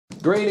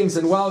Greetings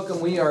and welcome.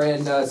 We are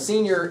in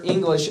Senior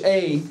English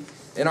A,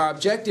 and our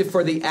objective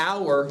for the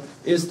hour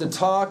is to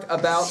talk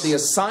about the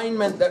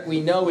assignment that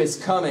we know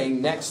is coming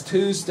next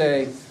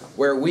Tuesday,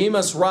 where we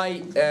must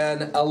write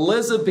an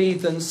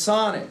Elizabethan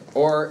sonnet,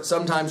 or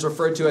sometimes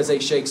referred to as a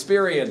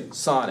Shakespearean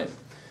sonnet.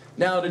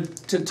 Now,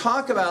 to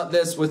talk about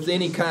this with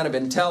any kind of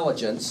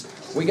intelligence,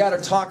 we got to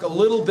talk a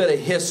little bit of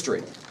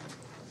history.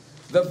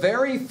 The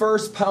very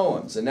first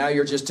poems, and now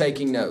you're just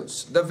taking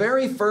notes, the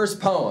very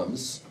first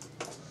poems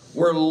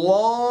were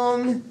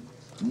long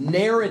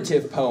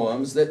narrative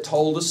poems that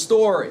told a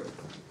story.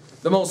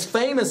 The most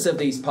famous of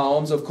these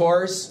poems, of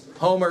course,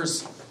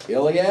 Homer's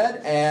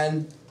Iliad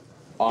and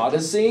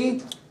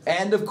Odyssey,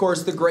 and of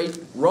course the great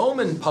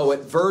Roman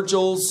poet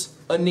Virgil's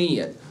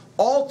Aeneid.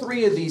 All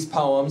three of these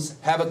poems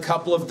have a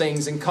couple of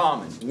things in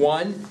common.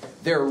 One,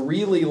 they're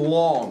really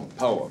long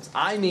poems.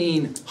 I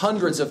mean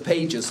hundreds of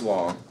pages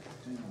long.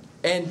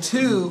 And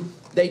two,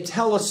 they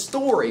tell a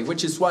story,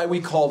 which is why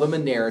we call them a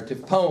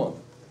narrative poem.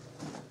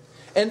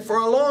 And for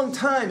a long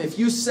time, if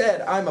you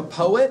said, I'm a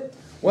poet,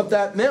 what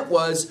that meant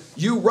was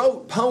you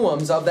wrote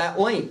poems of that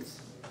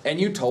length. And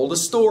you told a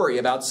story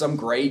about some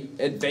great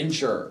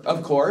adventure.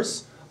 Of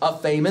course, a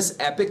famous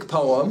epic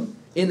poem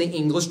in the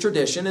English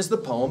tradition is the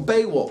poem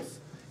Beowulf.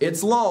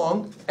 It's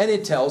long, and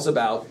it tells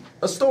about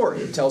a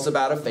story. It tells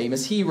about a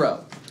famous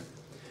hero.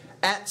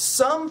 At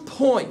some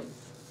point,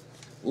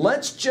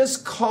 let's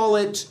just call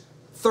it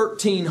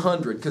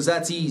 1300, because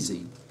that's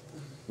easy,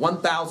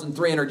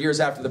 1,300 years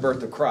after the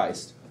birth of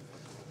Christ,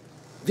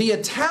 the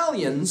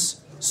Italians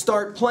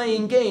start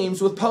playing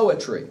games with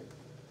poetry.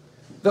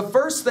 The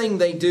first thing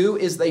they do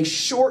is they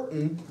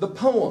shorten the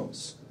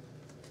poems.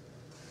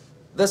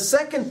 The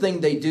second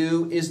thing they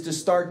do is to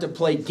start to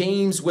play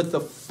games with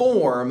the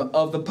form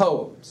of the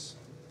poems.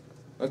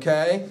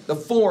 Okay? The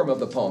form of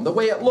the poem, the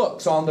way it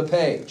looks on the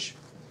page.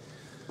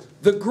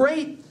 The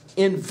great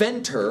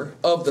inventor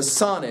of the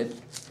sonnet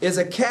is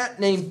a cat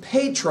named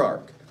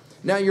Petrarch.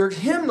 Now your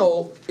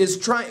hymnal is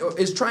trying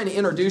to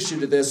introduce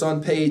you to this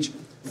on page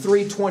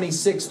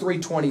 326,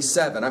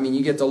 327. I mean,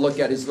 you get to look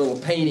at his little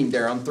painting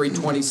there on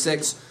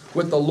 326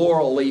 with the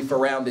laurel leaf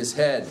around his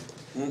head.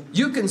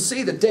 You can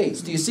see the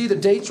dates. Do you see the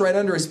dates right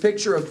under his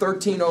picture of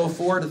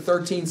 1304 to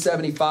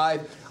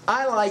 1375?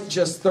 I like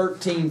just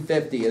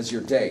 1350 as your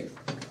date.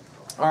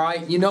 All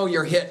right, you know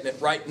you're hitting it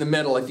right in the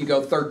middle if you go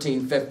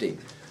 1350.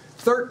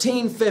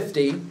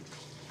 1350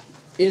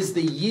 is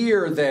the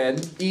year then,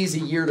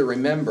 easy year to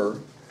remember,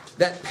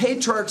 that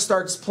Petrarch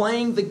starts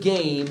playing the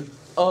game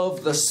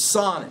of the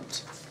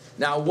sonnet.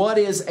 Now, what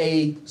is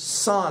a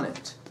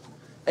sonnet?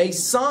 A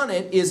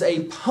sonnet is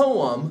a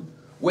poem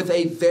with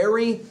a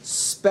very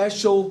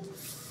special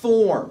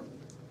form.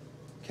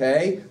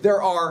 Okay?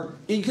 There are,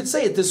 you could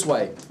say it this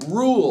way,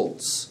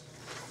 rules.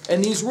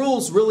 And these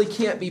rules really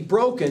can't be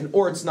broken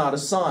or it's not a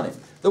sonnet.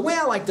 The way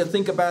I like to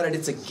think about it,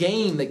 it's a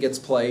game that gets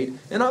played.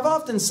 And I've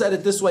often said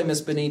it this way,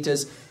 Miss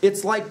Benitez,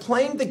 it's like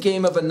playing the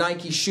game of a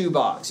Nike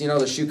shoebox. You know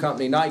the shoe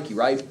company Nike,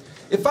 right?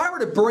 If I were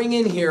to bring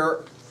in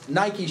here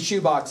Nike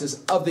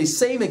shoeboxes of the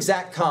same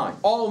exact kind,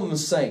 all of them the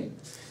same,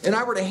 and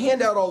I were to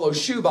hand out all those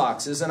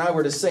shoeboxes and I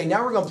were to say,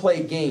 now we're going to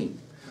play a game.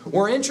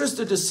 We're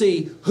interested to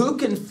see who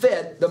can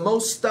fit the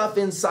most stuff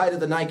inside of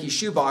the Nike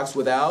shoebox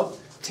without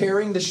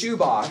tearing the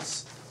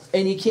shoebox,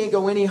 and you can't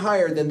go any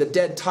higher than the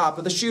dead top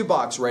of the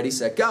shoebox. Ready,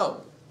 set,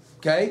 go.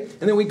 Okay?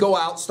 And then we go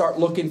out, start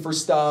looking for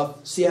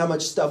stuff, see how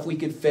much stuff we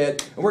could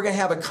fit, and we're going to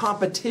have a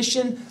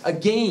competition, a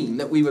game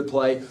that we would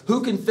play,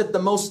 who can fit the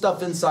most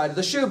stuff inside of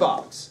the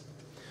shoebox.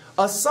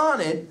 A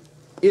sonnet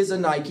is a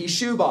Nike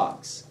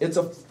shoebox. It's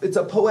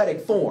a poetic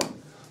form.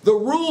 The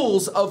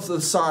rules of the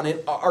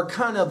sonnet are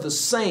kind of the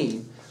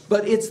same,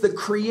 but it's the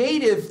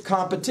creative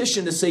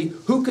competition to see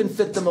who can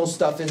fit the most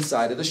stuff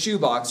inside of the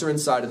shoebox or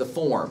inside of the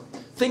form.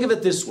 Think of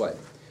it this way.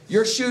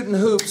 You're shooting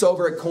hoops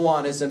over at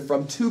Kiwanis, and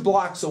from 2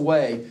 blocks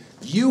away,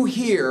 you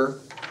hear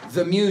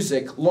the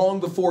music long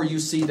before you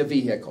see the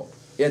vehicle.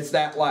 It's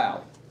that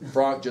loud.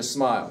 Frank just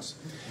smiles.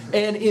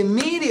 And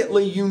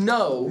immediately you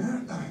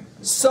know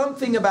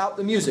something about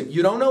the music.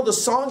 You don't know the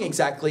song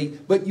exactly,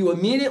 but you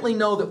immediately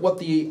know that what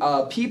the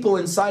people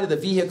inside of the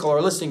vehicle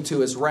are listening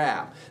to is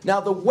rap. Now,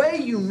 the way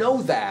you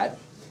know that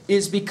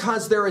is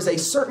because there is a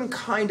certain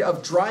kind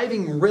of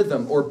driving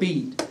rhythm or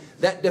beat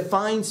that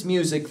defines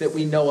music that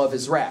we know of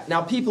as rap.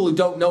 Now, people who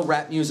don't know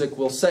rap music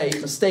will say,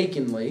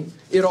 mistakenly,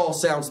 it all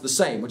sounds the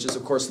same, which is,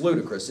 of course,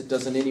 ludicrous. It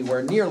doesn't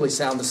anywhere nearly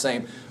sound the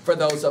same for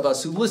those of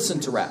us who listen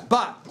to rap.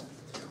 But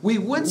we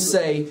would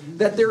say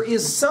that there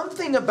is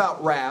something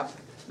about rap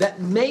that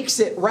makes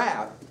it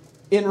rap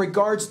in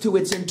regards to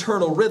its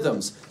internal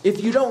rhythms.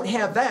 If you don't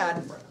have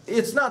that,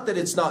 it's not that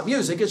it's not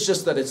music, it's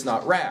just that it's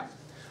not rap.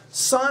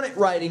 Sonnet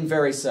writing,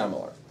 very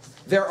similar.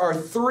 There are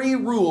 3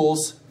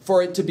 rules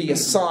for it to be a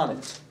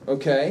sonnet,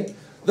 okay?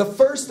 The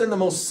first and the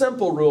most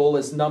simple rule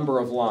is number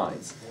of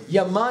lines.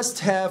 You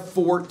must have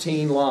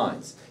 14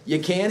 lines. You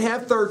can't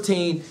have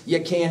 13,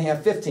 you can't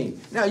have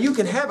 15. Now, you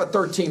can have a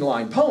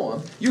 13-line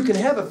poem, you can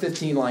have a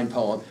 15-line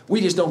poem,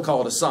 we just don't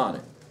call it a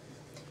sonnet.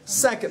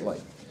 Secondly,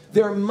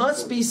 there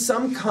must be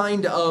some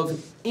kind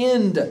of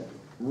end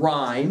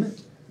rhyme.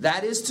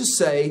 That is to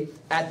say,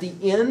 at the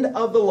end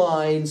of the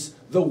lines,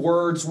 the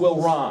words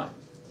will rhyme.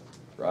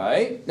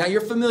 Right? Now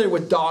you're familiar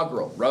with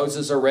doggerel.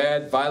 Roses are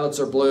red, violets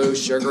are blue,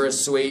 sugar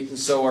is sweet, and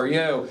so are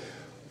you.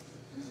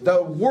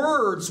 The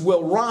words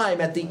will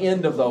rhyme at the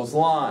end of those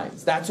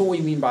lines. That's what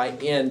we mean by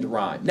end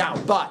rhyme. Now,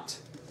 but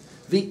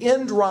the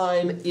end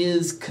rhyme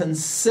is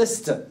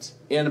consistent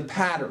in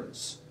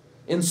patterns,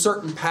 in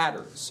certain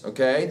patterns.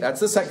 Okay? That's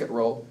the second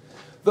rule.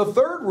 The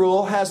third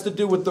rule has to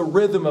do with the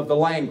rhythm of the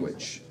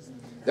language.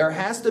 There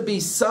has to be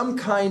some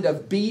kind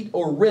of beat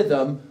or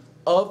rhythm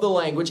of the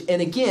language,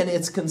 and again,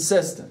 it's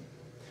consistent.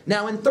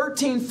 Now, in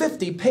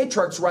 1350,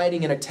 Petrarch's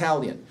writing in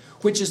Italian,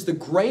 which is the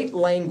great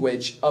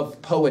language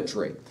of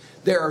poetry.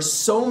 There are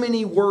so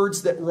many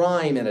words that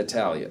rhyme in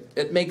Italian.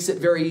 It makes it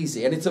very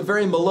easy. And it's a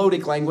very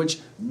melodic language,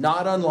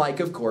 not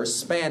unlike, of course,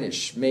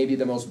 Spanish, maybe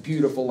the most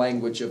beautiful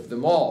language of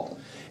them all.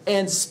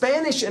 And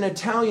Spanish and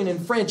Italian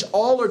and French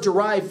all are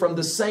derived from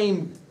the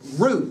same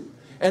root.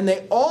 And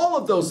all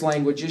of those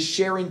languages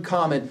share in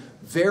common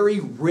very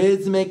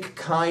rhythmic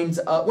kinds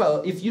of,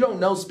 well, if you don't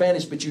know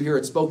Spanish but you hear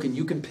it spoken,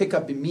 you can pick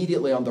up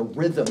immediately on the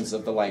rhythms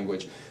of the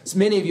language. So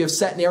many of you have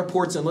sat in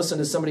airports and listened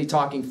to somebody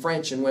talking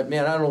French and went,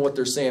 man, I don't know what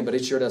they're saying, but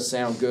it sure does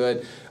sound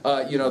good.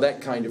 You know,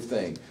 that kind of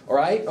thing. All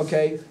right?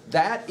 Okay?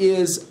 That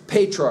is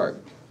Petrarch.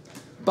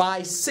 By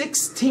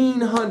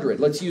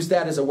 1600, let's use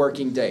that as a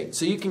working date,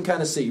 so you can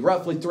kind of see,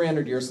 roughly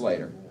 300 years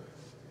later.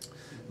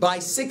 By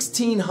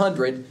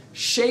 1600,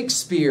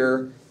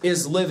 Shakespeare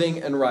is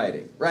living and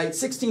writing, right?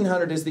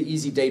 1600 is the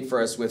easy date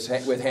for us with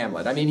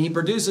Hamlet. I mean, he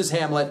produces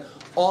Hamlet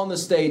on the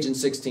stage in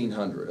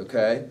 1600,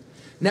 okay?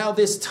 Now,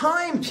 this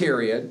time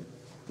period,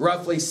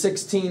 roughly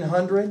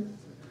 1600,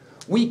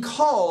 we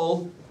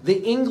call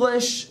the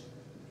English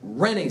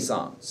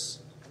Renaissance.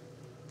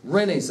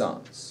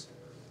 Renaissance,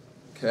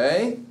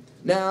 okay?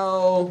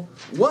 Now,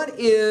 what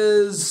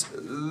is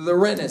the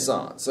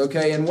Renaissance,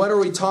 okay? And what are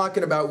we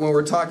talking about when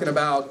we're talking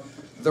about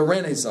the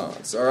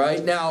Renaissance, all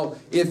right? Now,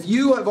 if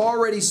you have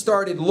already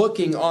started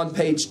looking on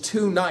page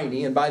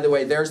 290, and by the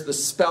way, there's the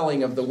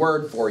spelling of the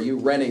word for you,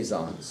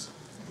 Renaissance,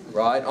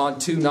 right, on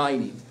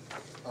 290.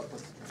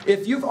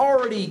 If you've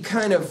already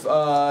kind of,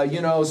 you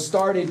know,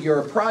 started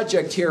your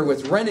project here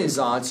with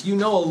Renaissance, you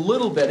know a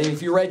little bit, and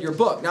if you read your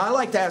book. Now, I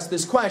like to ask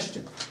this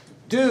question.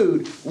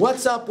 Dude,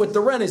 what's up with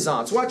the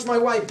Renaissance? Watch my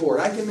whiteboard.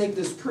 I can make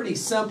this pretty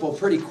simple,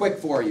 pretty quick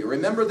for you.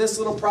 Remember this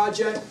little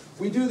project?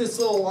 We do this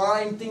little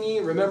line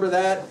thingy. Remember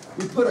that?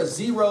 We put a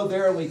 0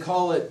 there and we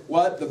call it,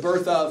 what? The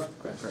birth of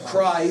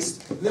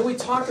Christ. And then we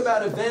talk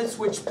about events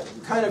which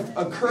kind of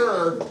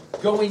occur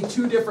going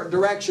two different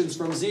directions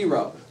from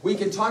 0. We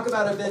can talk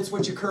about events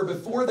which occur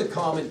before the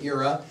Common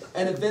Era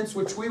and events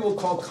which we will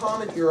call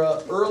Common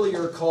Era,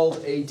 earlier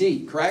called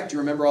AD. Correct? You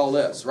remember all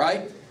this,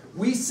 right?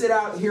 We sit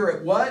out here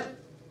at what?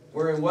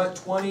 We're in what?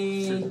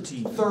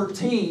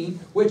 2013,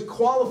 which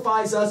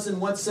qualifies us in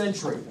what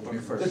century?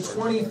 The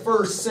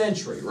 21st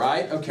century,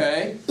 right?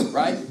 Okay,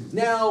 right?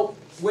 Now,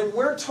 when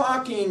we're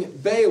talking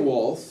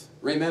Beowulf,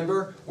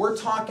 remember, we're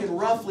talking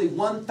roughly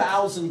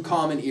 1000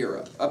 Common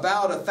Era.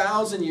 About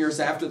 1,000 years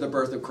after the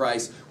birth of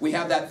Christ, we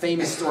have that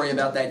famous story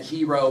about that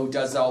hero who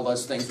does all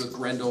those things with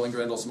Grendel and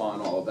Grendel's Maw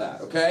and all of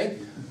that, okay?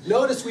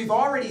 Notice we've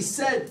already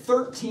said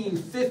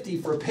 1350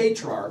 for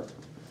Petrarch,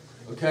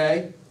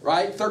 okay?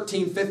 Right?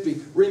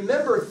 1350.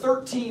 Remember,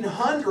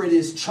 1300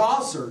 is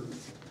Chaucer,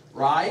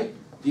 right?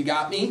 You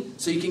got me?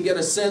 So you can get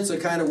a sense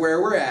of kind of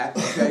where we're at,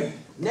 okay?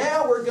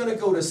 Now we're going to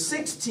go to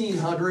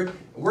 1600.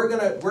 We're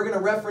going to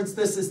reference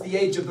this as the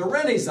age of the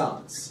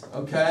Renaissance,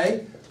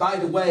 okay? By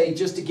the way,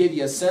 just to give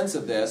you a sense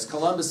of this,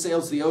 Columbus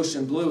sails the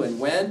ocean blue in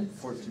when?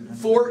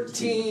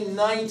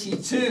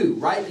 1492,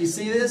 right? You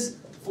see this?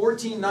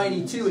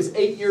 1492 is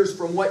 8 years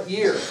from what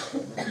year?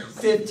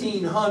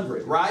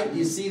 1500, right?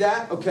 You see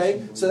that?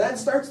 Okay, so that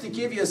starts to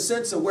give you a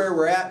sense of where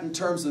we're at in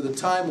terms of the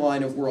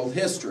timeline of world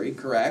history,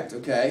 correct?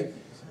 Okay.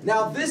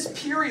 Now, this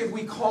period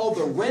we call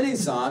the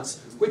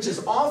Renaissance, which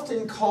is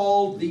often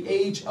called the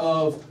age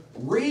of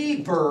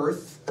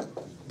rebirth,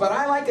 but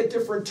I like a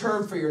different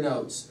term for your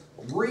notes.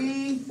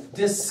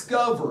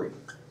 Rediscovery.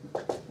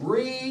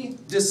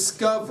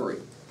 Rediscovery.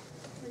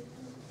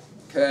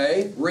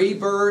 Okay,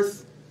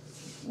 rebirth,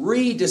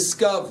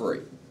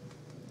 rediscovery.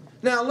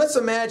 Now, let's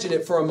imagine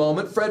it for a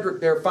moment.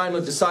 Frederick there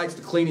finally decides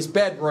to clean his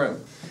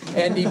bedroom.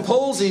 And he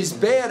pulls his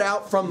bed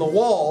out from the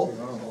wall,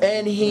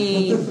 and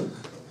he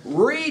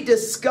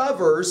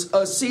rediscovers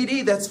a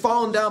CD that's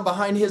fallen down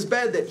behind his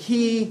bed that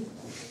he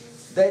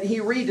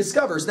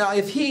rediscovers. Now,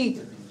 if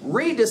he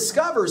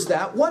rediscovers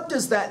that, what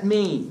does that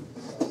mean?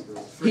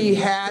 He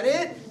had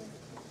it,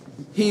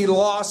 he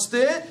lost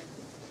it,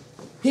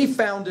 he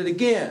found it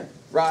again.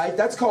 Right?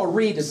 That's called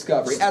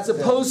rediscovery. As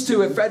opposed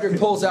to if Frederick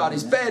pulls out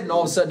his bed and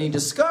all of a sudden he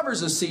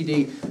discovers a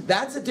CD,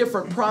 that's a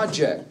different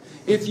project.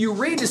 If you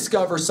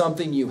rediscover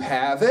something, you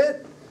have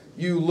it,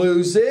 you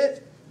lose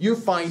it, you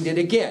find it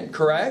again,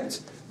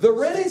 correct? The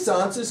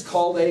Renaissance is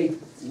called a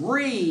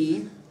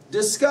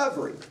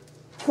rediscovery.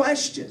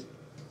 Question: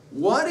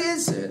 what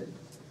is it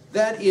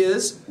that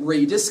is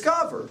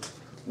rediscovered?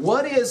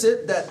 What is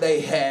it that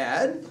they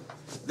had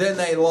then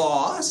they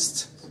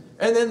lost,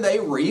 and then they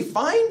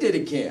refined it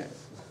again.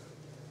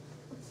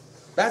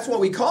 That's what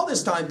we call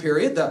this time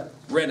period the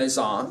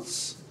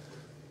Renaissance.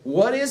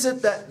 What is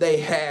it that they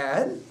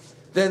had,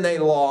 then they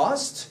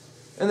lost,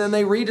 and then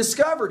they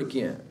rediscovered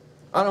again?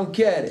 I don't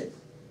get it.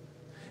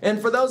 And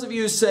for those of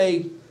you who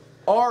say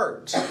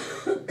art,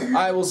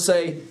 I will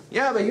say,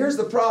 yeah, but here's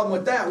the problem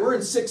with that. We're in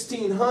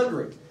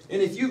 1600.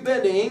 And if you've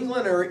been to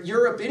England or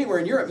Europe, anywhere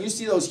in Europe, you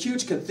see those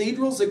huge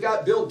cathedrals that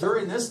got built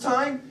during this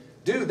time.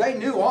 Dude, they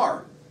knew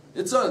art.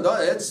 It's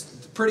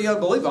pretty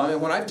unbelievable. I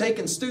mean, when I've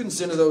taken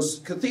students into those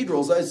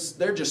cathedrals,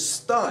 they're just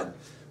stunned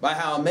by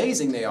how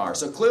amazing they are.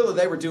 So clearly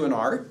they were doing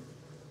art.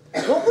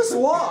 What was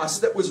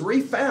lost that was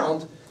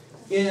refound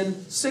in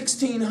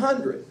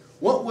 1600?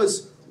 What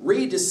was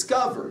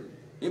rediscovered?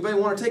 Anybody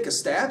want to take a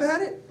stab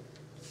at it?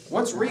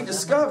 What's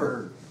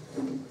rediscovered?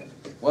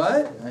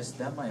 What?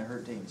 That might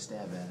hurt taking a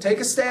stab at it. Take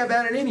a stab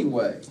at it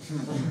anyway.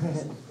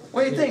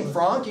 What do you think,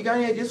 Frank? You got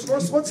any ideas for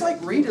us? What's like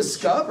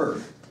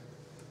rediscovered?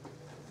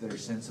 Their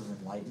sense of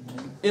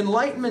enlightenment.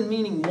 Enlightenment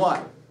meaning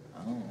what?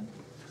 Oh.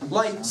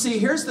 Like, see,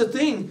 here's the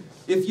thing.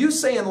 If you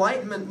say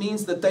enlightenment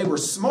means that they were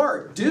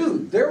smart,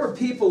 dude, there were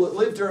people that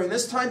lived during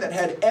this time that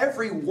had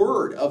every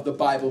word of the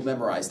Bible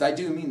memorized. I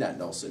do mean that,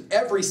 Nelson.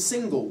 Every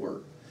single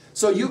word.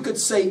 So you could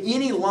say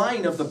any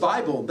line of the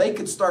Bible, they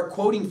could start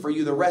quoting for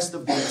you the rest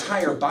of the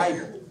entire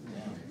Bible.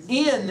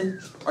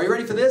 Are you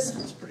ready for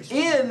this?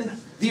 In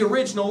the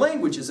original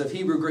languages of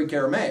Hebrew, Greek,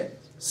 Aramaic.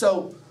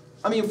 So,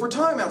 I mean, if we're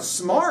talking about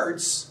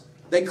smarts,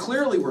 they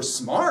clearly were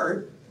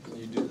smart. Can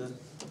you do that?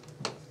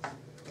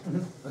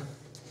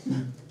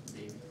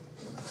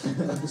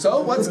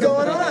 So, what's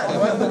going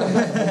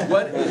on?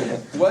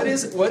 What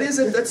is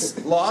it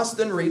that's lost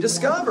and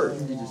rediscovered?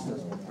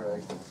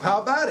 How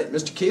about it?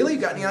 Mr. Keeley, you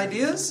got any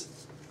ideas?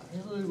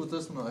 Usually with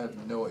this one, I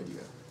have no idea.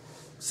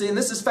 See, and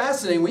this is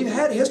fascinating. We've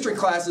had history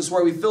classes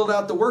where we filled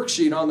out the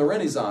worksheet on the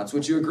Renaissance.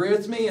 Would you agree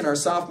with me? In our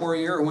sophomore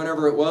year or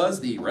whenever it was,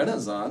 the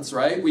Renaissance,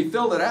 right? We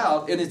filled it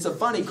out, and it's a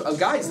funny...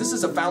 guys, this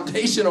is a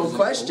foundational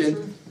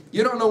question.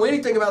 You don't know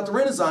anything about the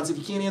Renaissance if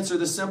you can't answer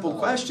this simple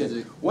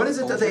question. What is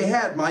it that they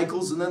had,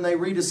 Michaels, and then they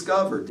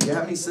rediscovered? Do you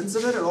have any sense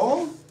of it at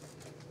all?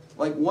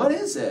 Like, what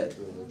is it?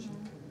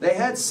 They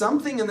had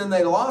something, and then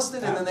they lost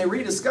it, and then they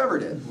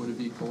rediscovered it. Would it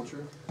be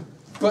culture?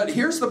 But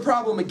here's the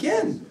problem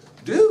again.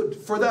 Dude,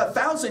 for the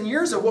 1,000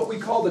 years of what we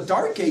call the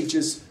Dark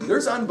Ages,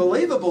 there's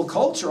unbelievable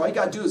culture. All you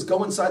got to do is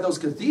go inside those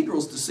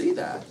cathedrals to see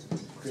that.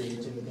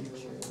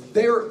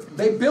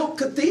 They built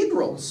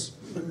cathedrals.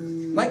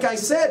 Like I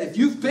said, if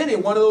you've been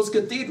in one of those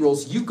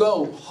cathedrals, you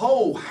go,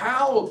 oh,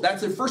 how?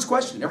 That's their first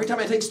question. Every time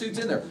I take students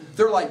in there,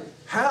 they're like,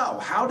 how?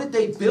 How did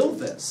they build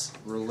this?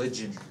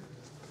 Religion.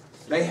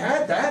 They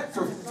had that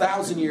for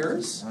 1,000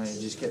 years. I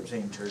just kept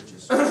saying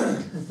churches.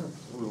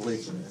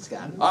 Religion. It's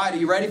got. All right, are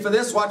you ready for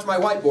this? Watch my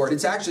whiteboard.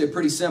 It's actually a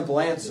pretty simple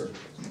answer.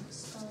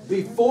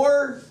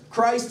 Before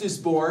Christ is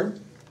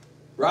born,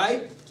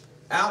 right?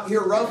 Out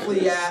here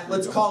roughly at,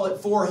 let's call it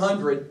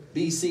 400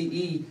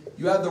 BCE,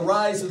 you have the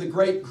rise of the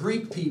great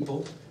Greek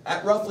people.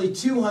 At roughly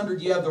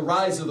 200, you have the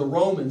rise of the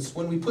Romans.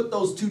 When we put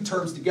those two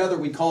terms together,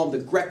 we call them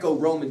the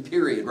Greco-Roman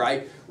period,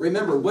 right?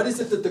 Remember, what is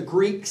it that the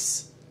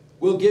Greeks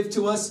will give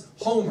to us?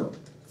 Homer,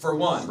 for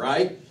one,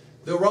 right?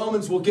 The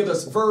Romans will give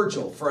us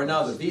Virgil for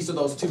another. These are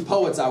those two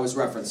poets I was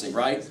referencing,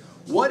 right?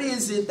 What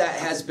is it that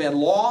has been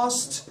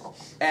lost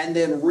and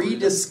then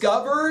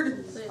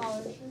rediscovered?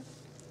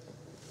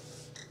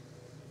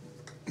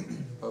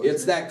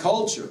 It's that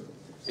culture.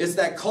 It's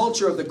that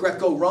culture of the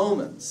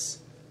Greco-Romans.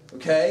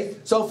 Okay?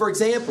 So, for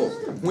example,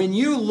 when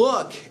you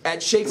look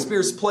at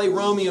Shakespeare's play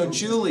Romeo and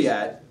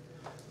Juliet,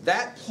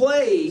 that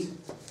play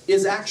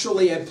is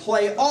actually a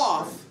play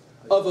off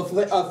of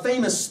a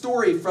famous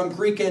story from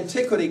Greek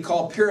antiquity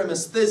called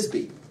Pyramus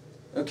Thisbe.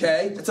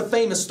 Okay? It's a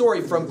famous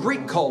story from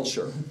Greek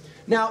culture.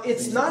 Now,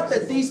 it's not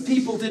that these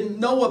people didn't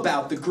know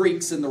about the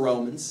Greeks and the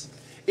Romans.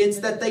 It's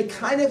that they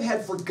kind of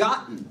had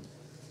forgotten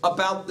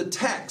about the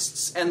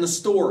texts and the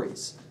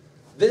stories.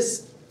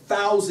 This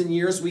 1,000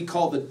 years we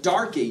call the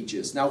Dark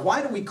Ages. Now,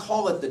 why do we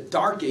call it the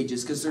Dark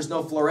Ages? Because there's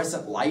no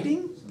fluorescent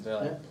lighting? They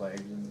had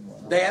plagues and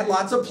whatnot. They had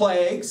lots of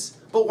plagues.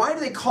 But why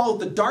do they call it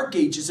the Dark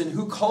Ages, and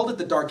who called it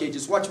the Dark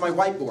Ages? Watch my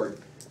whiteboard.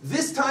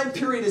 This time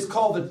period is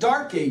called the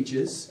Dark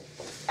Ages,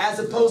 as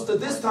opposed to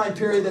this time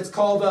period that's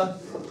called the...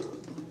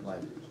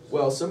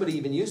 Well, somebody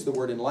even used the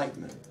word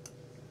enlightenment.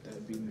 That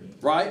would be me.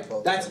 Right?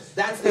 That's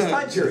this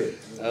time period.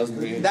 That was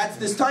me. That's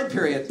this time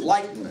period,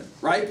 enlightenment,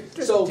 right?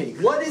 So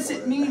what does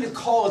it mean to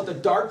call it the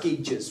Dark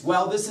Ages?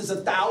 Well, this is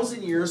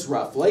 1,000 years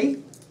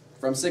roughly,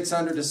 from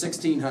 600 to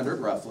 1600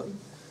 roughly,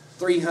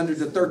 300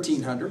 to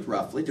 1300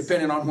 roughly,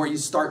 depending on where you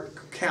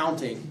start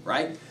counting,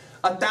 right?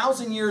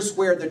 1,000 years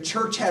where the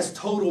church has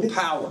total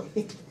power.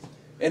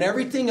 And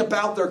everything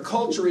about their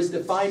culture is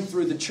defined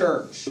through the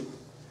church.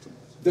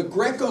 The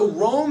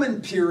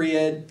Greco-Roman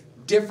period,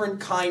 different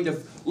kind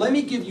of... Let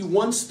me give you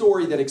one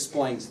story that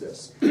explains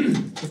this.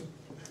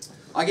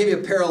 I'll give you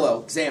a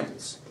parallel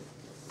examples.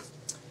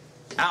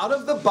 Out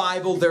of the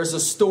Bible, there's a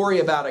story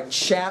about a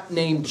chap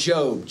named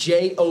Job,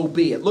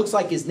 J-O-B. It looks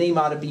like his name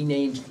ought to be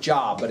named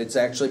Job, but it's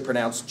actually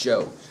pronounced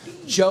Job.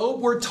 Job,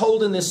 we're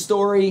told in this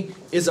story,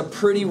 is a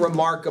pretty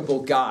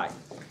remarkable guy.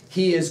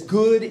 He is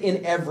good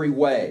in every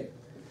way,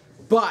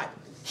 but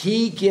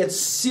he gets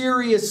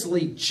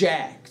seriously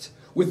jacked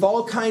with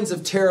all kinds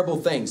of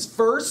terrible things.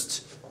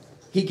 First,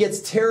 he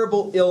gets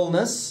terrible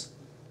illness,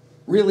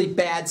 really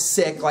bad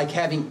sick, like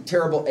having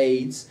terrible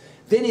AIDS.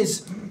 Then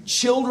his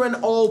children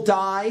all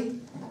die,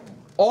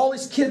 all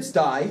his kids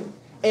die,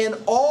 and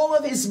all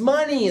of his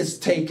money is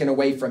taken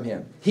away from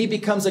him. He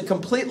becomes a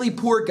completely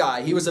poor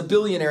guy. He was a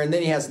billionaire, and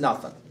then he has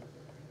nothing.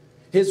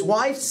 His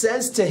wife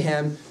says to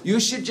him, you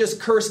should just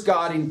curse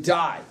God and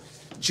die.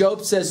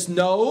 Job says,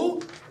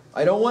 no,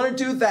 I don't want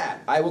to do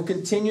that. I will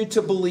continue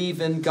to believe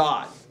in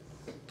God.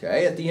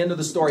 Okay, at the end of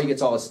the story, he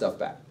gets all his stuff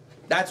back.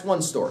 That's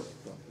one story.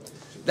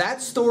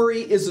 That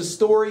story is a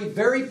story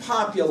very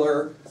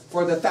popular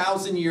for the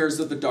 1,000 years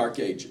of the Dark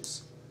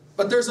Ages.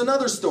 But there's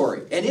another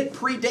story, and it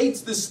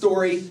predates this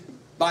story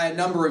by a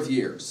number of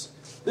years.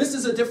 This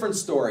is a different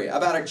story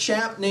about a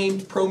chap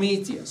named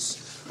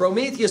Prometheus.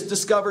 Prometheus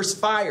discovers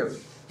fire.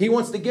 He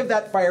wants to give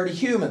that fire to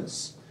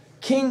humans.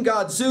 King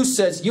God Zeus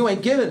says, you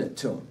ain't giving it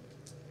to him.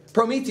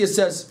 Prometheus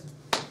says,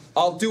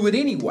 I'll do it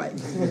anyway.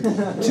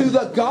 To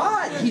the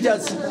god, he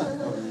does.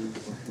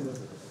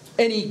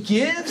 And he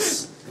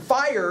gives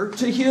fire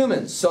to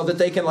humans so that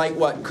they can, like,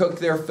 what, cook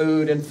their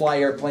food and fly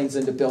airplanes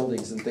into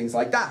buildings and things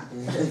like that.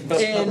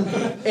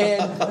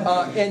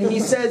 And he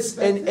says,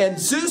 and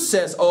Zeus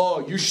says,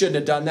 oh, you shouldn't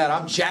have done that.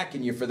 I'm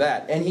jacking you for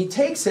that. And he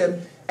takes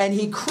him and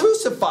he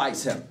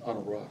crucifies him On a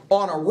rock.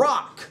 on a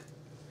rock.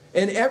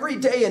 And every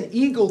day an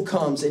eagle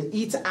comes and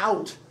eats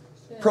out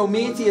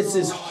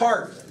Prometheus'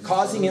 heart,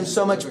 causing him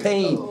so much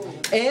pain.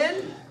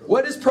 And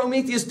what does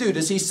Prometheus do?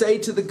 Does he say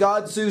to the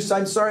god Zeus,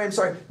 I'm sorry, I'm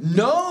sorry?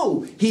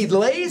 No! He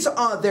lays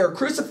there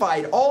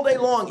crucified all day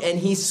long and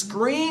he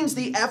screams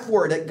the F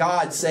word at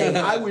God, saying,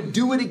 I would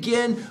do it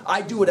again.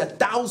 I'd do it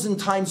 1,000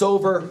 times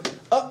over.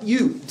 Up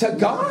you to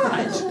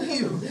God.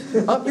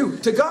 Up you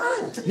to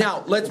God.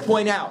 Now, let's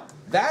point out,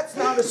 that's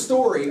not a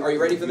story. Are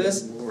you ready for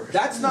this?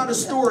 That's not a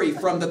story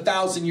from the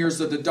 1,000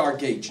 years of the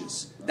Dark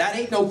Ages. That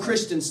ain't no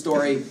Christian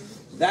story.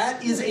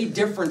 That is a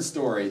different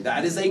story.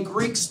 That is a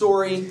Greek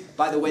story.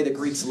 By the way, the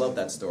Greeks love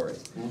that story.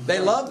 They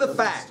love the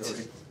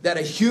fact that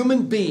a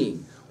human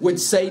being would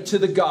say to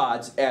the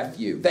gods, F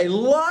you. They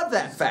love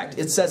that fact.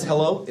 It says,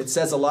 hello, it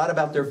says a lot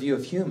about their view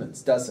of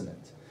humans, doesn't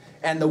it?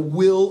 And the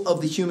will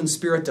of the human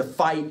spirit to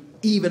fight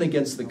even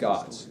against the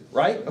gods.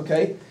 Right?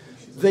 Okay?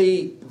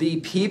 The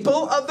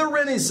people of the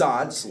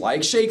Renaissance,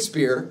 like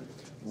Shakespeare,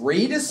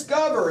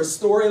 rediscover a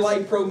story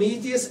like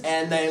Prometheus,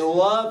 and they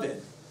love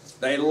it.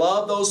 They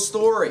love those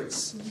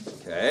stories.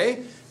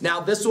 Okay? Now,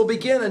 this will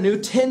begin a new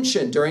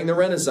tension during the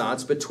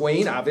Renaissance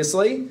between,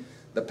 obviously,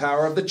 the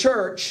power of the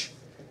church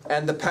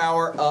and the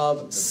power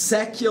of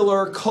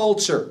secular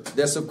culture.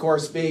 This, of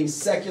course, being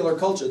secular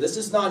culture. This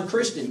is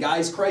non-Christian,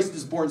 guys. Christ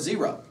is born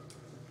 0.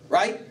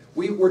 Right?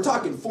 We're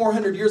talking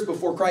 400 years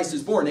before Christ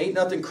is born. Ain't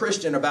nothing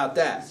Christian about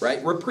that.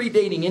 Right? We're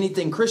predating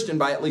anything Christian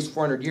by at least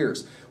 400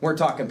 years. We're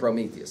talking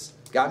Prometheus.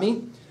 Got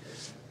me?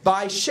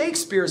 By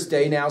Shakespeare's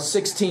day, now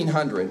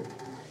 1600,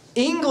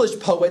 English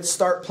poets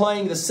start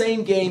playing the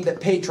same game that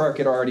Petrarch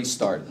had already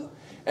started.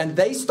 And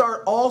they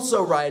start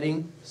also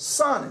writing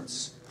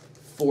sonnets.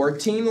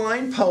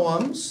 14-line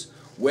poems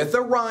with a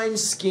rhyme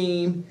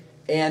scheme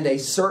and a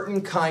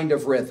certain kind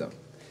of rhythm.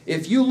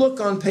 If you look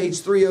on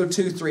page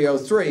 302,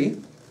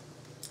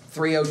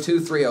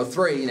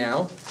 303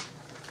 now,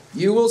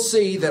 you will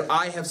see that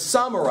I have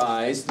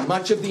summarized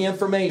much of the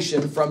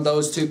information from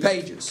those 2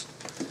 pages.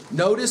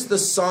 Notice the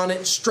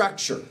sonnet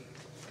structure.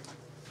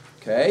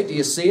 Okay, do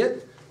you see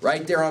it?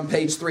 Right there on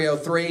page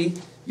 303,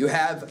 you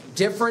have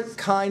different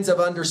kinds of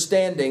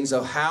understandings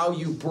of how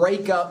you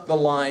break up the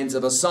lines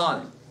of a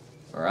sonnet.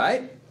 All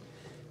right?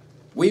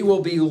 We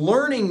will be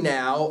learning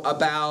now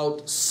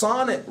about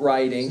sonnet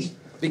writing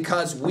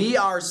because we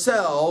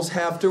ourselves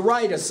have to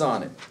write a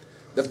sonnet.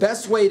 The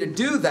best way to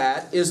do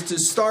that is to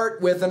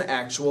start with an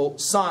actual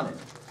sonnet.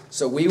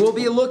 So we will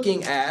be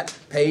looking at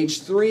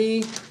page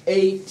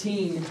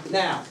 318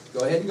 now.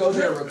 Go ahead and go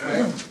there real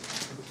quick.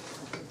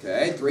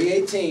 Okay,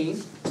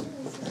 318.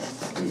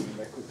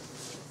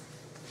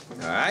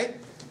 All right.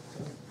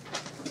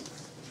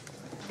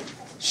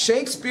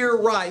 Shakespeare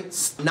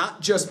writes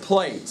not just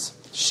plays.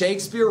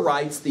 Shakespeare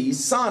writes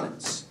these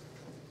sonnets.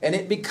 And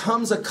it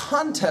becomes a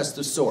contest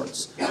of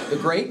sorts. The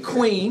great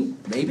queen,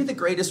 maybe the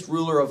greatest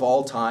ruler of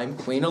all time,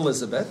 Queen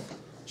Elizabeth,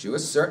 she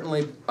was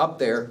certainly up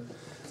there.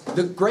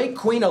 The great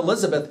Queen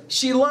Elizabeth,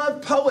 she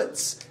loved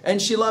poets,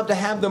 and she loved to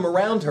have them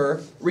around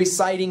her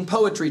reciting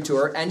poetry to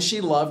her, and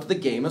she loved the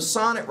game of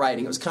sonnet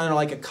writing. It was kind of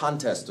like a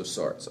contest of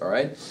sorts, all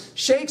right?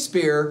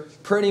 Shakespeare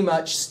pretty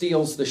much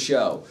steals the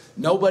show.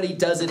 Nobody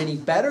does it any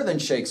better than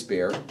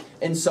Shakespeare,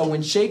 and so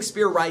when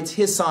Shakespeare writes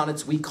his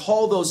sonnets, we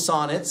call those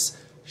sonnets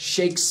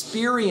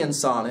Shakespearean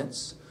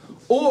sonnets,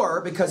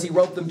 or, because he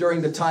wrote them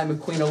during the time of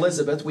Queen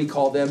Elizabeth, we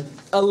call them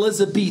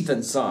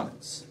Elizabethan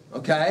sonnets,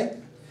 okay?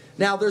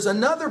 Now, there's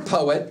another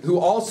poet who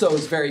also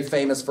is very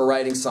famous for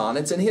writing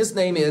sonnets, and his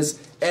name is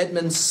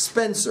Edmund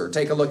Spenser.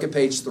 Take a look at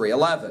page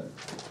 311.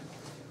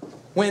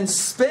 When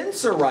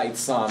Spenser writes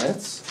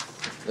sonnets,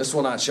 this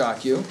will not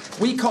shock you,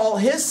 we call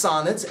his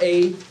sonnets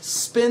a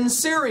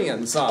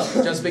Spenserian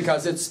sonnet, just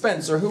because it's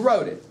Spenser who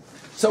wrote it.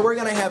 So we're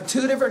going to have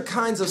two different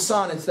kinds of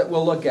sonnets that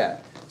we'll look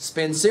at.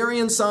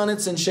 Spenserian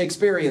sonnets and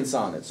Shakespearean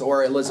sonnets,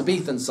 or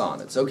Elizabethan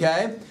sonnets,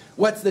 okay?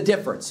 What's the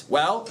difference?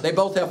 Well, they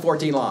both have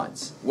 14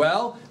 lines.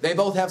 Well, they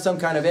both have some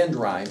kind of end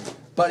rhyme,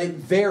 but it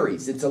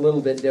varies. It's a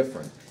little bit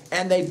different.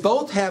 And they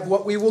both have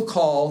what we will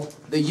call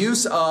the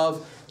use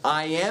of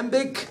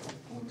iambic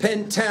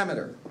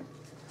pentameter.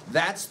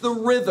 That's the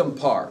rhythm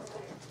part.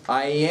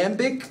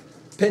 Iambic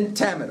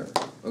pentameter,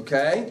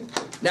 okay?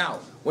 Now,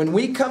 when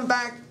we come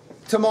back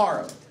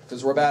tomorrow,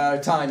 because we're about out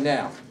of time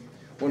now,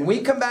 when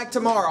we come back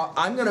tomorrow,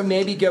 I'm going to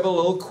maybe give a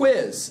little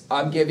quiz.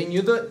 I'm giving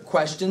you the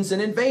questions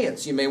in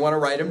advance. You may want to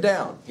write them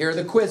down. Here are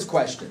the quiz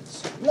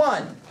questions.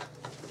 1,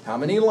 how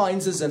many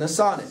lines is in a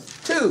sonnet?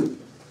 2,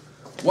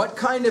 what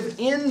kind of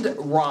end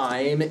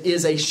rhyme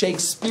is a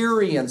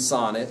Shakespearean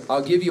sonnet?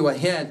 I'll give you a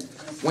hint.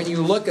 When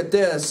you look at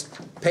this,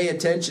 pay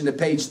attention to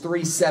page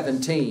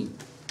 317.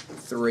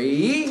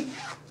 3,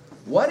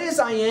 what is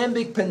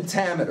iambic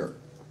pentameter?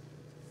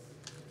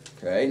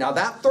 Okay, now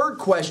that third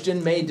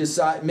question may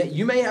decide,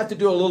 you may have to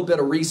do a little bit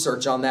of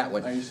research on that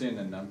one. Are you saying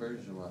the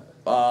numbers or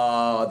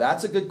what?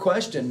 That's a good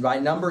question. By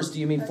numbers, do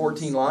you mean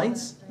 14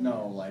 lines?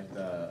 No, like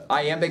the...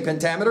 Iambic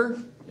pentameter?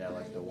 Yeah,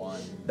 like the 1.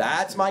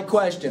 That's my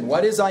question.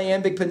 What is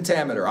iambic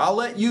pentameter? I'll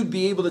let you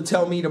be able to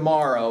tell me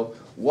tomorrow.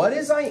 What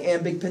is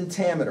iambic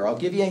pentameter? I'll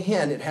give you a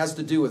hint. It has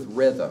to do with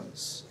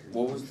rhythms.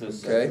 What was the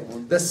second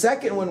one? The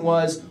second one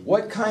was,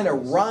 what kind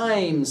of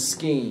rhyme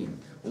scheme?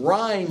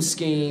 Rhyme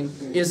scheme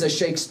is a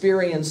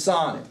Shakespearean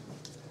sonnet.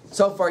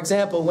 So, for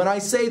example, when I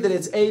say that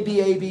it's A, B,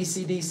 A, B,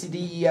 C, D, C,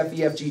 D, E, F,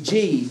 E, F, G,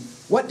 G,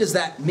 what does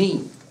that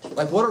mean?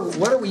 Like,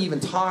 what are we even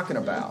talking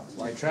about?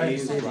 Like trying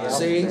to say the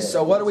See? alphabet.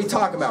 So what are we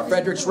talking about?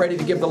 Frederick's ready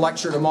to give the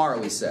lecture tomorrow,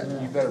 he said.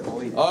 You better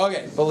believe it.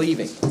 Okay,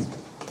 believing.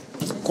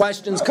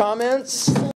 Questions, comments?